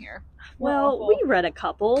DMs on here. Well, we read a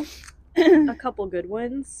couple good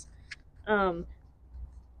ones. I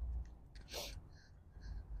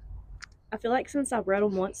feel like since I've read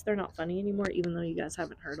them once, they're not funny anymore, even though you guys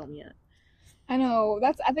haven't heard them yet. I know.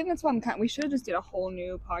 I think that's why we should have just did a whole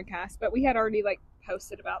new podcast, but we had already like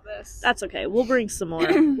posted about this. That's okay. We'll bring some more.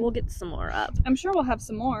 We'll get some more up. I'm sure we'll have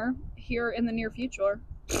some more here in the near future.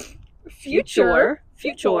 Future.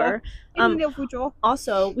 In the near future.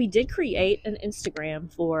 Also, we did create an Instagram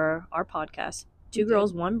for our podcast. 2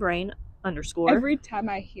 Girls, 1 Brain _ Every time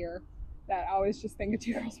I hear that, I always just think of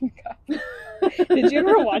 2 Girls, 1 Cup. Did you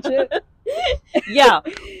ever watch it? Yeah.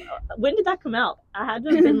 When did that come out? I had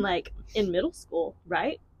to have been like in middle school,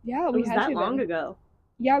 right? Yeah, it was that long ago.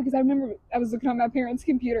 Yeah, because I remember I was looking on my parents'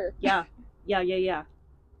 computer. Yeah.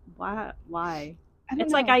 Why?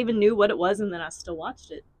 It's know. like I even knew what it was, and then I still watched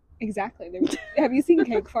it. Exactly. Have you seen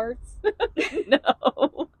cake farts?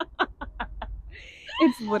 No.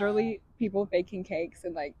 It's literally people baking cakes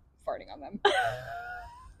and like farting on them.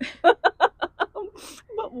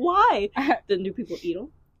 But why? Then do people eat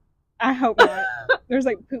them? I hope not. There's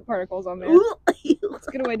like poop particles on there. It's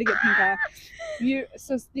a good way to get pink eye.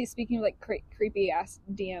 So speaking of like creepy ass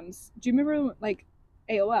DMs, do you remember like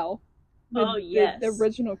AOL? Yes. The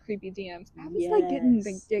original creepy DMs. I was like getting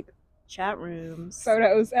the dick chat rooms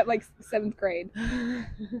photos at like 7th grade.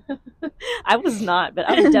 I was not, but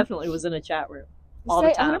I definitely was in a chat room all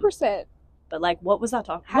the time. 100%. But like, what was I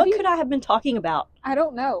talking? What could I have been talking about? I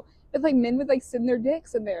don't know. But like men would like send their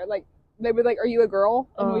dicks in there. Like they would like, "Are you a girl?"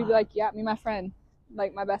 And we'd be like, "Yeah, me and my friend,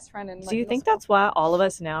 like my best friend." And do you think that's why all of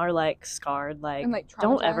us now are like scarred? Like, and, like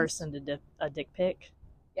don't ever send a dick pic.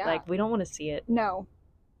 Yeah. Like we don't want to see it. No,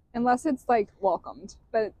 unless it's like welcomed,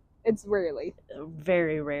 but it's rarely.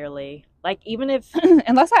 Very rarely. Like even if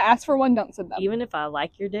unless I ask for one, don't send them. Even if I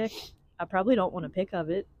like your dick, I probably don't want a pic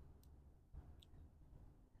of it.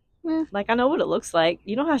 Like I know what it looks like.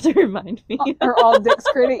 You don't have to remind me. Are all dicks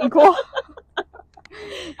created equal?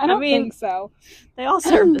 I don't think so. They all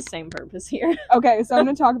serve the same purpose here. Okay, so I'm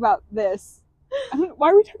going to talk about this.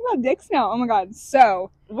 Why are we talking about dicks now? Oh my god.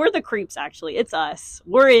 So we're the creeps. Actually, it's us.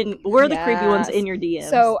 We're the creepy ones in your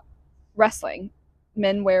DMs. So wrestling,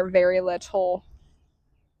 men wear very little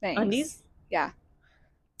things. Undies? Yeah.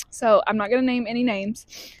 So I'm not going to name any names,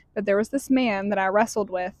 but there was this man that I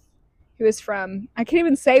wrestled with who is from, I can't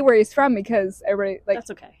even say where he's from because everybody, like,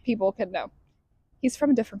 that's okay. People could know. He's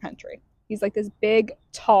from a different country. He's like this big,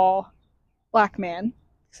 tall, black man.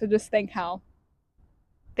 So just think how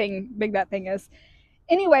big that thing is.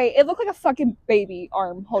 Anyway, it looked like a fucking baby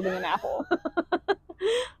arm holding an apple.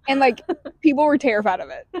 And like people were terrified of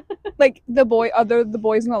it. Like the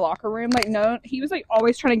boys in the locker room, like no, he was like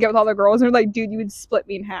always trying to get with all the girls, and they're like, dude, you would split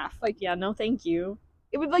me in half. Like, yeah, no, thank you.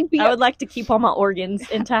 It would like be. I would like to keep all my organs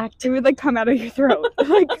intact. It would like come out of your throat,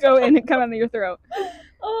 like go in and come out of your throat.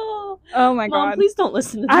 Oh my Mom, god! Please don't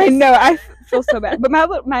listen to this. I know, I feel so bad. But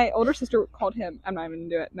my older sister called him. I'm not even gonna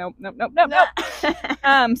do it. Nope.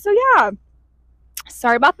 So yeah.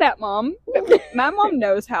 Sorry about that, Mom. My mom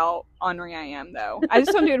knows how ornery I am, though. I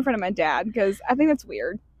just don't do it in front of my dad because I think that's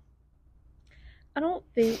weird. I don't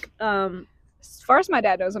think As far as my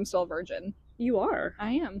dad knows, I'm still a virgin. you are.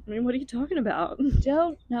 I am. I mean, what are you talking about?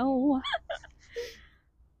 Don't know.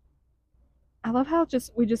 I love how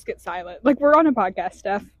we just get silent. Like, we're on a podcast,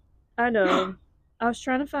 Steph. I know. I was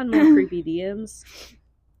trying to find more creepy DMs,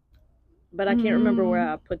 but I can't remember where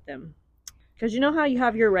I put them. Because you know how you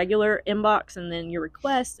have your regular inbox and then your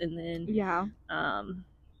requests and then Yeah. And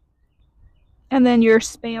then your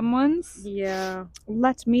spam ones. yeah.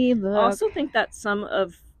 Let me look. I also think that some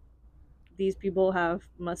of these people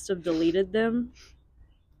must have deleted them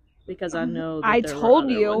because I know that I there were told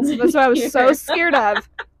other you. ones in That's what I was here. so scared of.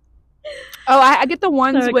 Oh, I get the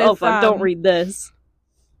ones They're like, with. oh fuck, don't read this.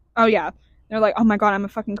 Oh yeah, they're like, oh my god, I'm a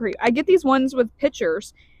fucking creep. I get these ones with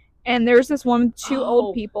pictures, and there's this one with two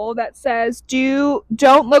old people that says,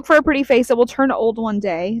 don't look for a pretty face, it will turn old one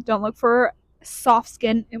day. Don't look for soft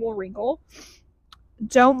skin, it will wrinkle.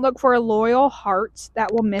 Don't look for a loyal heart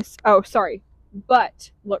that will miss. Oh, sorry. But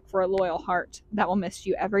look for a loyal heart that will miss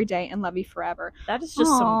you every day and love you forever. That is just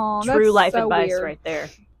some true life advice right there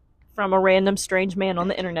from a random strange man on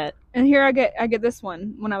the internet. And here I get this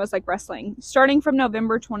one when I was like wrestling, starting from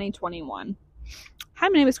November 2021. Hi,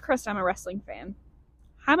 my name is Chris. I'm a wrestling fan.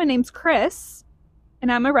 Hi, my name's Chris, and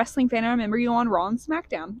I'm a wrestling fan. I remember you on Raw and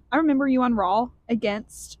SmackDown. I remember you on Raw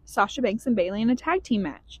against Sasha Banks and Bayley in a tag team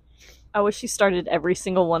match. I wish you started every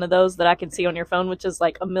single one of those that I can see on your phone, which is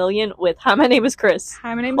like a million with, hi, my name is Chris.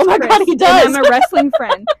 Hi, my name is Chris. Oh my god, he does! And I'm a wrestling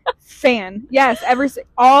fan. Yes,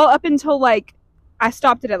 all up until like, I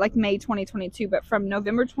stopped it at like May 2022, but from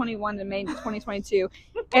November 21 to May 2022,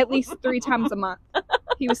 at least 3 times a month,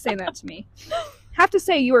 he was saying that to me. Have to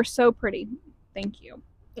say, you are so pretty. Thank you.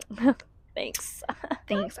 Thanks.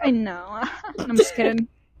 Thanks. I know. I'm just kidding.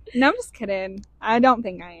 No, I'm just kidding. I don't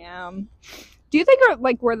think I am. Do you think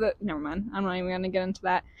we're the... Never mind. I'm not even going to get into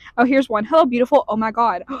that. Oh, here's one. Hello, beautiful. Oh, my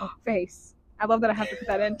God. Face. I love that I have to put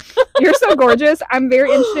that in. You're so gorgeous. I'm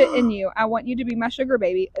very interested in you. I want you to be my sugar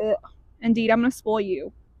baby. Ugh. Indeed, I'm going to spoil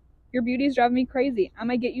you. Your beauty's driving me crazy. I'm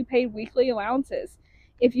going to get you paid weekly allowances.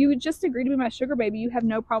 If you just agree to be my sugar baby, you have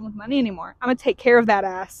no problem with money anymore. I'm going to take care of that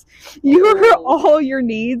ass. You are all your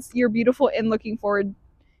needs. You're beautiful and looking forward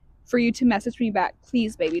for you to message me back.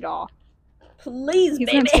 Please, baby doll. Please, He's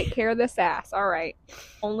baby. gonna take care of this ass. All right.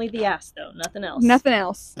 Only the ass, though. Nothing else. Nothing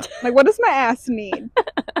else. Like, what does my ass need?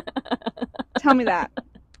 Tell me that.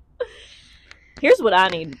 Here's what I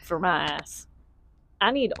need for my ass.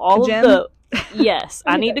 I need all gym? of the... Yes.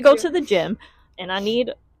 I need to go too. to the gym, and I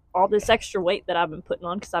need all this extra weight that I've been putting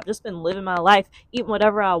on because I've just been living my life, eating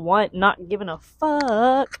whatever I want, not giving a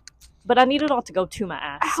fuck. But I need it all to go to my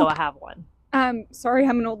ass, so I have one. Sorry,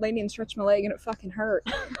 I'm an old lady and stretched my leg and it fucking hurt.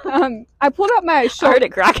 I pulled up my shoulder. I heard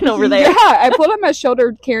it cracking over there. Yeah, I pulled up my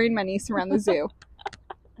shoulder carrying my niece around the zoo.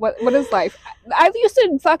 What is life? I used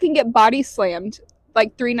to fucking get body slammed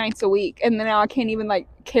like 3 nights a week, and then now I can't even like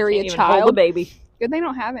carry a child. Hold a baby. Good, they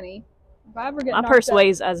don't have any. If I ever get my purse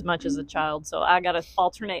weighs as much as a child, so I gotta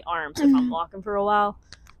alternate arms if I'm walking for a while.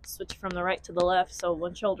 Switch from the right to the left, so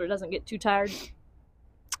one shoulder doesn't get too tired.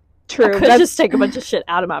 True. I could just take a bunch of shit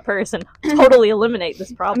out of my purse and totally eliminate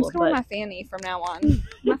this problem. I'm just going my fanny from now on.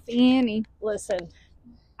 My fanny. Listen,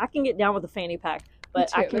 I can get down with a fanny pack,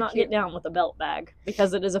 but I cannot get down with a belt bag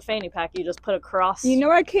because it is a fanny pack you just put across. You know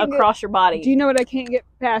what I can't across your body. Do you know what I can't get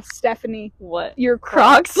past, Stephanie? What? Your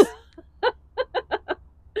Crocs.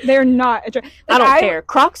 They're not. I don't care.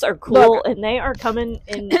 Crocs are cool, and they are coming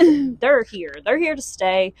in. They're here. They're here to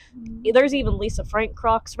stay. There's even Lisa Frank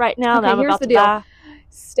Crocs right now that I'm about to buy.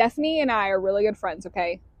 Stephanie and I are really good friends,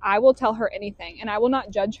 okay? I will tell her anything, and I will not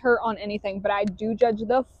judge her on anything, but I do judge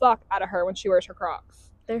the fuck out of her when she wears her Crocs.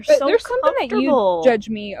 There's something that you judge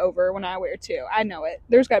me over when I wear too. I know it.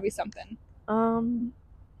 There's got to be something.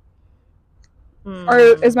 Or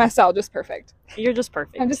is my style just perfect? You're just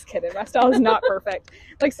perfect. I'm just kidding. My style is not perfect.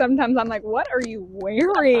 Like, sometimes I'm like, what are you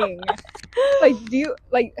wearing? Do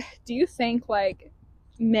you think, like,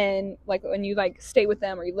 men, like, when you, like, stay with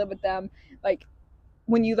them or you live with them, like,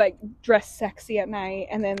 when you, like, dress sexy at night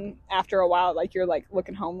and then after a while, like, you're, like,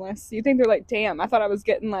 looking homeless, you think they're like, damn, I thought I was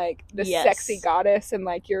getting, like, this sexy goddess, and,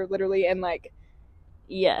 like, you're literally in, like,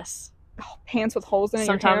 yes, pants with holes in it.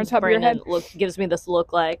 Sometimes your hair on top Brandon of your head. gives me this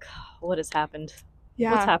look like, what has happened?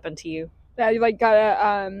 Yeah. What's happened to you? That you, like,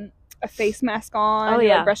 got a face mask on. Oh, you're,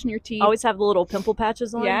 yeah. like, brushing your teeth. Always have the little pimple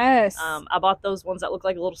patches on. Yes. I bought those ones that look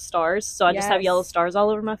like little stars, so I just have yellow stars all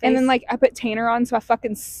over my face. And then, like, I put tanner on so I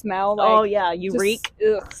fucking smell like... Oh, yeah, you reek.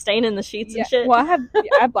 Ugh. Staining the sheets and shit. Well, I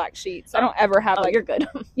have black sheets. I don't ever have, like... you're good.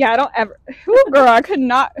 Yeah, I don't ever... Girl, I could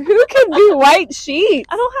not... Who could do white sheets?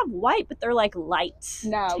 I don't have white, but they're, like, light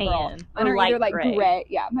No, tan. girl. Mine are light either, like, gray. gray.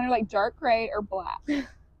 Yeah, mine are, like, dark gray or black.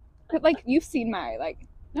 But, like, you've seen my, like,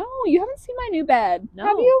 no, you haven't seen my new bed. No.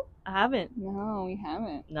 Have you? I haven't. No, you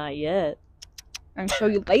haven't. Not yet. I'll show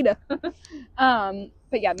you later.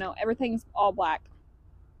 But yeah, no, everything's all black.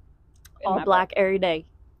 All black every day.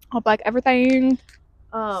 All black everything.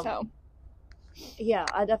 So. Yeah,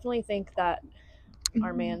 I definitely think that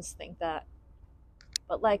our mans think that.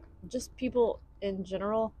 But, like, just people in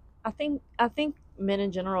general, I think men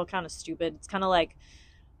in general are kind of stupid. It's kind of like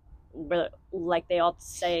they all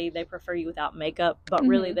say they prefer you without makeup, but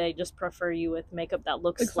really they just prefer you with makeup that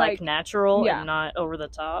looks like natural and not over the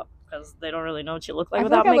top, because they don't really know what you look like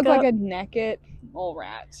without makeup. I look like a naked mole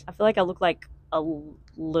rat. I feel like I look like a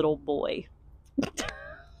little boy.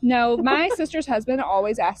 No, my sister's husband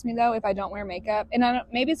always asks me, though, if I don't wear makeup, and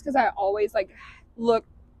maybe it's because I always, like, look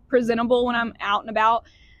presentable when I'm out and about,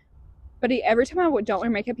 but every time I don't wear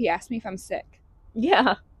makeup, he asks me if I'm sick.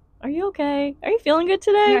 Yeah. Are you okay? Are you feeling good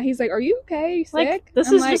today? Yeah, he's like, are you okay? Are you sick? Like,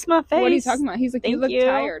 this is just my face. What are you talking about? He's like, you look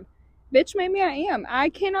tired. Bitch, maybe I am. I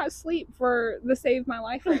cannot sleep for the save of my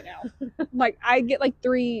life right now. Like, I get like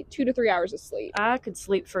 2 to 3 hours of sleep. I could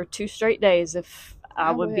sleep for 2 straight days if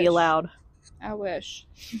I would be allowed. I wish.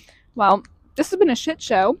 Well, this has been a shit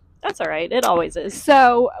show. That's all right. It always is.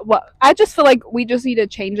 So, I just feel like we just need to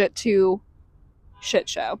change it to shit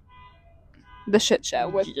show. The shit show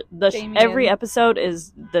with every episode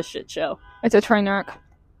is the shit show. It's a train wreck.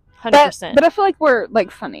 100%. But I feel like we're,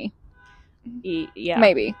 like, funny. Yeah.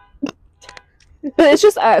 Maybe. But it's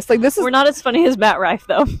just us. Like, this is. We're not as funny as Matt Rife,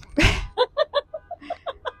 though.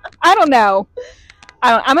 I don't know.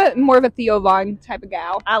 I'm more of a Theo Vaughn type of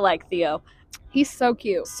gal. I like Theo. He's so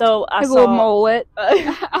cute. So I his saw little mullet.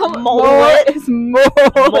 Mullet. His mullet.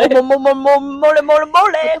 Mullet.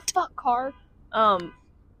 What the fuck, car?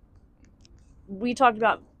 We talked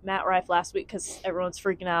about Matt Rife last week because everyone's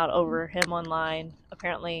freaking out over him online,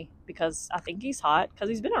 apparently, because I think he's hot, because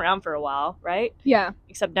he's been around for a while, right? Yeah.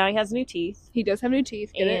 Except now he has new teeth. He does have new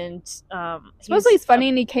teeth. And supposedly he's funny,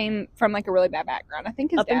 and he came from, like, a really bad background. I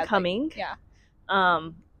think his dad. Up and coming. Like, yeah.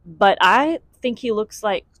 But I think he looks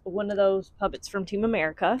like one of those puppets from Team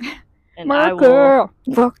America. And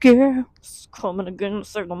fuck yeah. Coming again,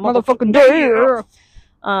 certain motherfucking day.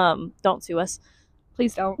 Don't sue us.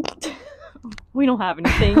 Please don't. We don't have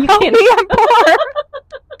anything. You can't. I'm poor.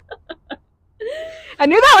 I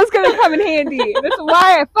knew that was going to come in handy. That's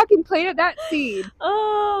why I fucking planted that seed.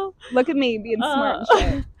 Oh. Look at me being smart and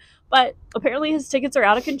shit. But apparently his tickets are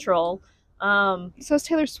out of control. So is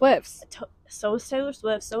Taylor Swift's. So is Taylor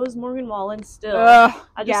Swift. So is Morgan Wallen still.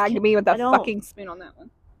 Gag me with that fucking spoon on that one.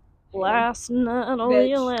 Last night,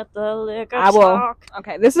 only let the liquor I will. talk.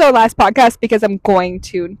 Okay, this is our last podcast because I'm going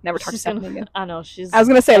to never talk to Stephanie again. I know, I was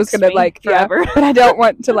going to say I was going to, like, forever. Yeah, but I don't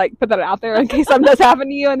want to, like, put that out there in case something does happen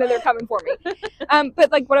to you and then they're coming for me.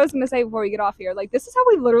 But, like, what I was going to say before we get off here, like, this is how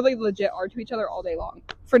we literally legit are to each other all day long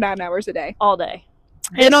for 9 hours a day. All day.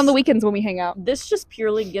 And on the weekends when we hang out. This just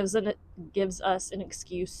purely gives us an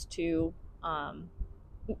excuse to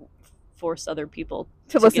force other people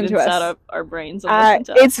to listen to us out of our brains and listen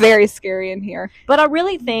to us. It's very scary in here. But I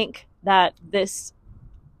really think that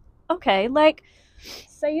like,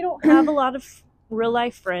 say you don't have a lot of real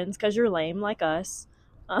life friends because you're lame like us.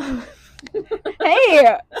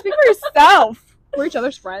 Hey, speak for yourself. We're each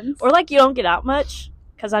other's friends. Or, like, you don't get out much,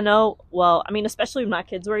 because I know, well, I mean, especially when my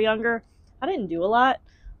kids were younger, I didn't do a lot.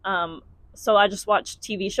 So I just watched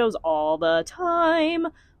TV shows all the time.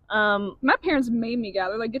 My parents made me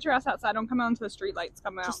gather. Like, get your ass outside. Don't come out into the street lights.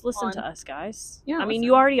 Come out. Just listen to us, guys. Yeah. I mean,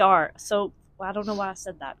 you already are. So I don't know why I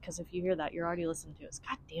said that, because if you hear that, you're already listening to us.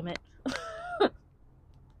 God damn it.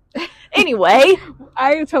 Anyway,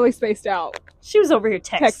 I totally spaced out. She was over here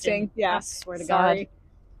texting. Yeah. I swear to God.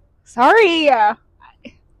 Sorry.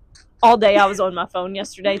 All day I was on my phone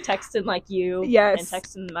yesterday texting like you. Yes. And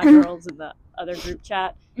texting my girls in the other group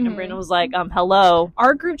chat. And Brandon was like, hello.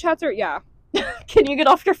 Our group chats are, Can you get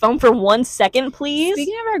off your phone for 1 second, please?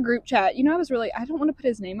 Speaking of our group chat, I don't want to put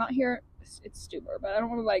his name out here. It's stupid, but I don't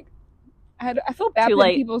want to, like, I feel bad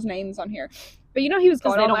putting people's names on here. But he was going on last week.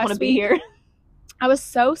 Because they don't want to be here. I was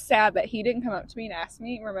so sad that he didn't come up to me and ask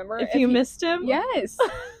me, remember? If you missed him? Yes.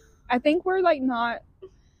 I think we're, like, not,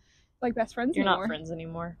 like, best friends anymore. You're not friends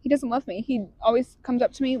anymore. He doesn't love me. He always comes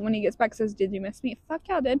up to me when he gets back and says, did you miss me? Fuck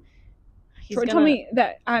yeah, I did. Troy told me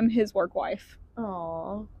that I'm his work wife.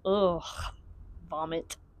 Aww. Ugh.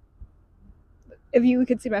 Vomit. If you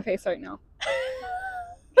could see my face right now.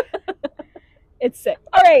 It's sick.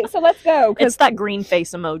 All right, so let's go. It's that green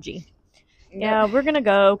face emoji. Yeah, we're going to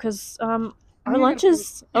go because our lunch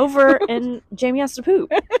is over and Jamie has to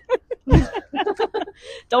poop.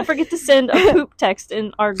 Don't forget to send a poop text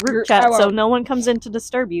in our group chat so no one comes in to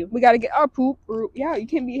disturb you. We gotta get our poop. Yeah, you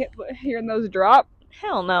can't be hearing those drop.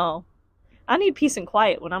 Hell no. I need peace and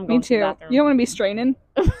quiet when I'm going to the bathroom. You don't want to be straining.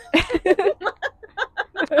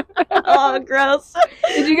 Oh, gross.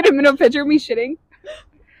 Did you get a middle picture of me shitting?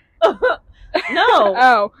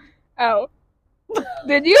 No. Oh.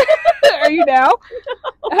 Did you? Are you now?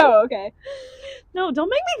 No. Oh, okay. No, don't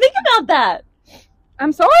make me think about that.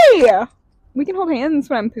 I'm sorry. We can hold hands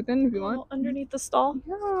when I'm pooping if you want. Underneath the stall?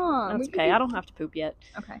 Yeah. That's okay. I don't have to poop yet.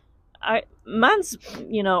 Okay. Mine's,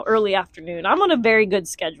 early afternoon. I'm on a very good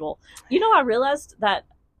schedule. I realized that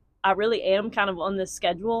I really am kind of on this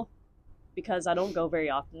schedule because I don't go very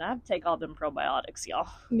often. I have to take all them probiotics, y'all.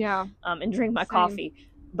 Yeah. And drink my coffee.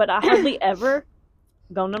 But I hardly ever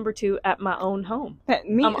go number 2 at my own home.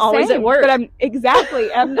 I'm always at work. But I'm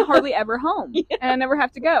hardly ever home. Yeah. And I never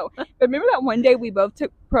have to go. But remember that one day we both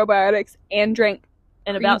took probiotics and drank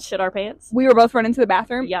and about shit our pants? We were both running to the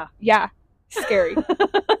bathroom? Yeah. Yeah. Scary.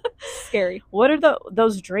 Scary. What are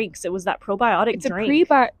those drinks? It was that probiotic drink.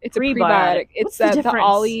 It's a prebiotic. It's the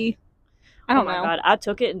Ollie. I don't know. Oh my God. I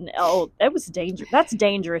took it and it was dangerous. That's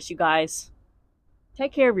dangerous, you guys.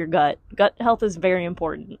 Take care of your gut. Gut health is very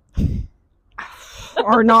important.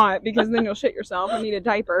 Or not, because then you'll shit yourself and need a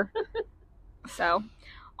diaper. So,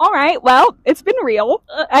 all right. Well, it's been real.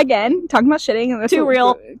 Again, talking about shitting. And Too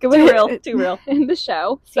real. In the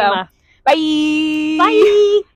show. So, bye. Bye.